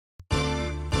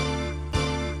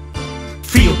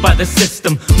by the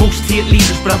system. Most hate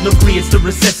leaders but have no grades to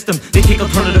resist them. They take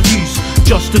alternative views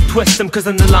just to twist them, cause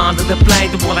in the land of the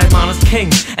blind, the what I'm on is king.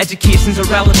 Education's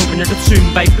irrelevant when you're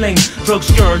consumed by bling.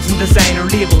 Drugs, girls and designer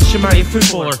labels. She marry a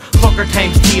footballer, fuck her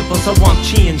times tables. I want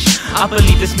change, I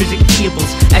believe this music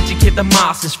tables. Educate the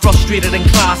masses, frustrated in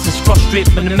classes.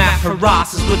 Frustrated when the math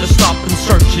harasses with the stop and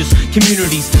searches.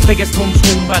 Communities, biggest homes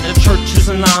owned by the churches,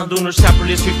 and landowners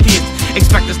separatists through faith.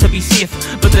 Expect us to be safe,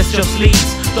 but this just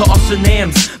leads to us and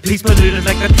names. Police polluted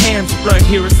like the Thames, round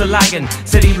here is the lagging.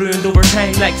 City ruined over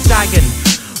time like sagging,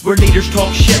 where leaders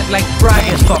talk shit like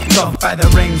bragging. Fucked up by the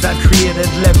rhymes I've created.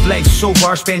 Live life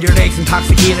sober, spend your days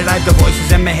intoxicated. I've the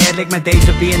voices in my head like my days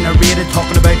of being narrated.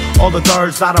 Talking about all the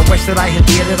girls that I wish that I had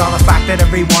dated. All the fact that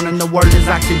everyone in the world is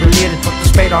actually related. But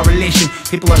despite our relation,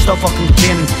 people are still fucking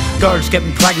complaining. Girls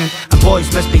getting pregnant and boys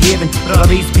misbehaving. But all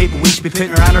these people we should be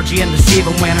putting our energy into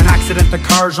saving. When an accident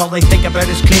occurs, all they think about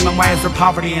is claiming. Why is there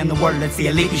poverty in the world? It's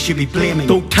the elite we should be blaming.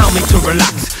 Don't tell me to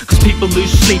relax, cause people lose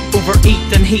sleep, overeat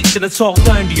and heat, and it's all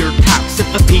down to your tax.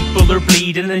 If the people are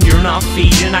bleeding and you're not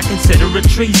feeding, I consider it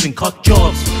treason. Cut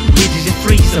jobs, wages you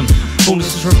freeze them.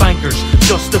 Bonuses for bankers,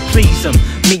 just to please them.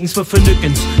 Meetings with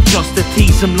fanukins, just to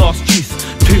tease them. Lost youth,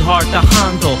 too hard to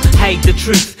handle. Hide the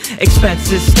truth,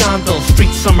 expenses, scandal.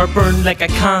 Streets summer burn like a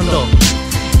candle.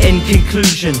 In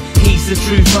conclusion, he's the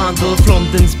true vandal. If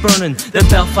London's burning, then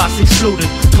Belfast exploded.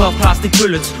 12 plastic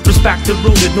bullets, respect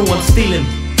eroded, no one's stealing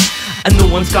and no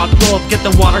one's got robbed. Get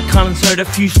the water cannons out, a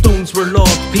few stones were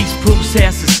logged. Peace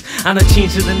processes, and a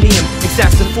change of the name.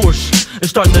 Excessive force is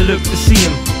starting to look the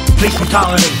same. Police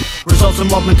brutality results in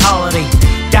mob mentality,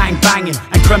 gang banging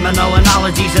and criminal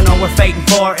analogies. And all we're fighting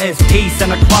for is peace and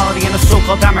equality in a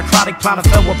so-called democratic planet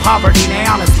filled with poverty.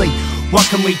 Now honestly, what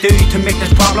can we do to make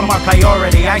this problem our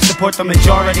priority? I support the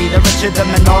majority, the rich are the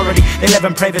minority. They live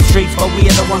in private streets, but we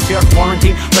are the ones who are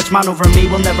quarantined. Rich man over me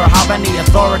will never have any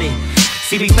authority.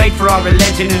 See, we fight for our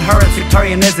religion, inherit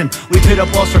sectarianism. We put up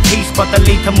walls for peace, but they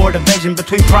lead to more division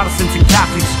between Protestants and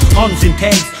Catholics, Huns and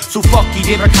Tags. So fuck you,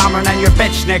 David Cameron, and your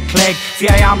bitch Nick Clegg. See,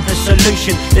 I am the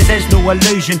solution, this is no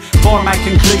illusion. For my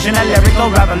conclusion, a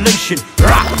lyrical revolution.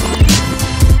 Rah!